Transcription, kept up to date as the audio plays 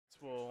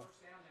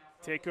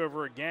take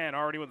over again,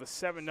 already with a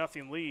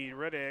 7-0 lead.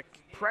 Riddick,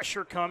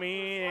 pressure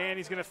coming, and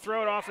he's going to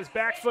throw it off his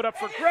back foot up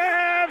for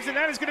grabs, and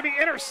that is going to be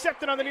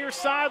intercepted on the near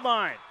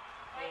sideline.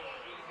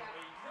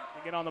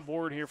 They get on the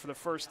board here for the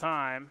first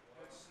time.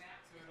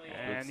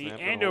 And the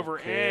end over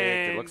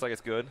end. It looks like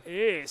it's good.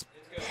 Is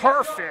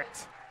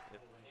perfect.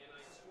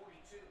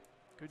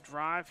 Good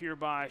drive here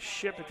by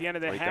Ship at the end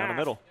of the half. Right down the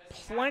middle.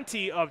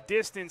 Plenty of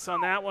distance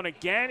on that one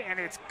again, and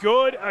it's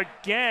good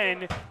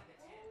again.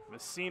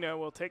 Messina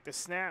will take the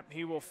snap.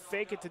 He will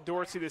fake it to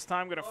Dorsey this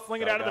time. Going to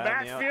fling it out of the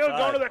backfield,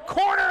 going to the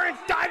corner, and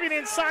diving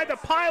inside the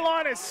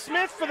pylon is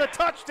Smith for the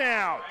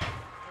touchdown.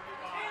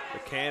 The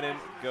cannon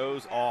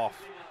goes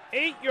off.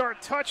 8-yard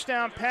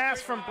touchdown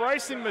pass from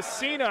Bryson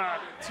Messina.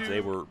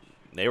 They would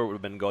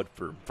have been good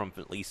from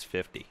at least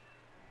 50.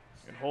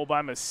 Good hold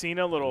by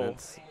Messina, little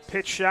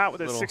pitch shot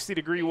with a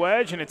 60-degree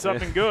wedge, and it's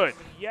up and good.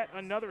 Yet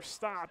another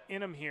stop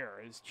in him here.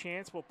 His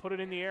Chance will put it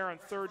in the air on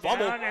third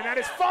down, and that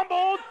is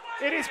fumbled.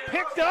 It is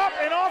picked up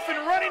and off and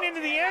running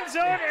into the end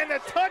zone, and the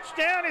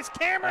touchdown is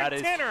Cameron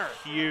Tinner. That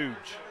is huge.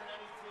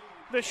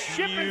 The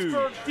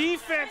Shippensburg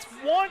defense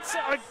once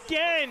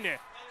again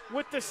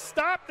with the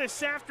stop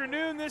this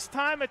afternoon. This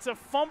time it's a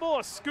fumble,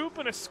 a scoop,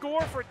 and a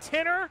score for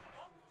Tinner.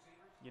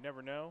 You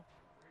never know.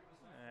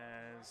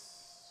 As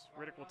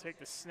Riddick will take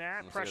the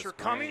snap. Pressure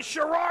coming.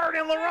 Sherrard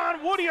and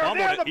LaRon Woody are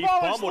there. The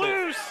ball is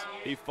loose.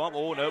 He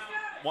fumbled. Oh,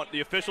 nope.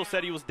 The official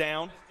said he was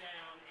down.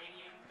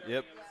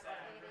 Yep.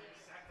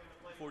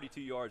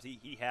 42 yards.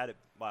 He had it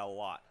by a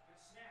lot.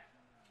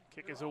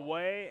 Kick is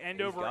away,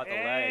 end over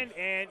end,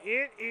 and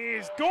it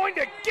is going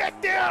to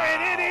get there,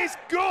 and it is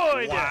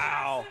good.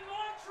 Wow.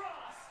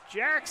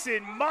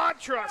 Jackson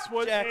Montross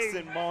was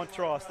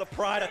Montross, the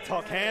pride of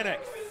Tuckahannock.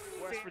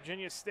 West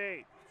Virginia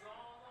State.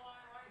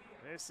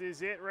 This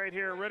is it right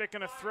here. Riddick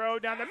going to throw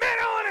down the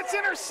middle, and it's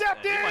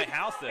intercepted. He might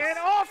house this. And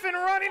off and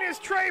running is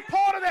Trey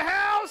Paul to the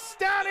house,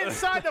 down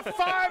inside the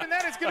 5, and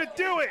that is going to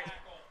do it.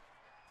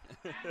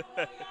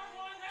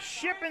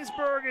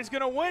 Shippensburg is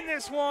going to win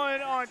this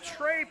one on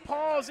Trey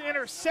Paul's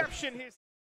interception.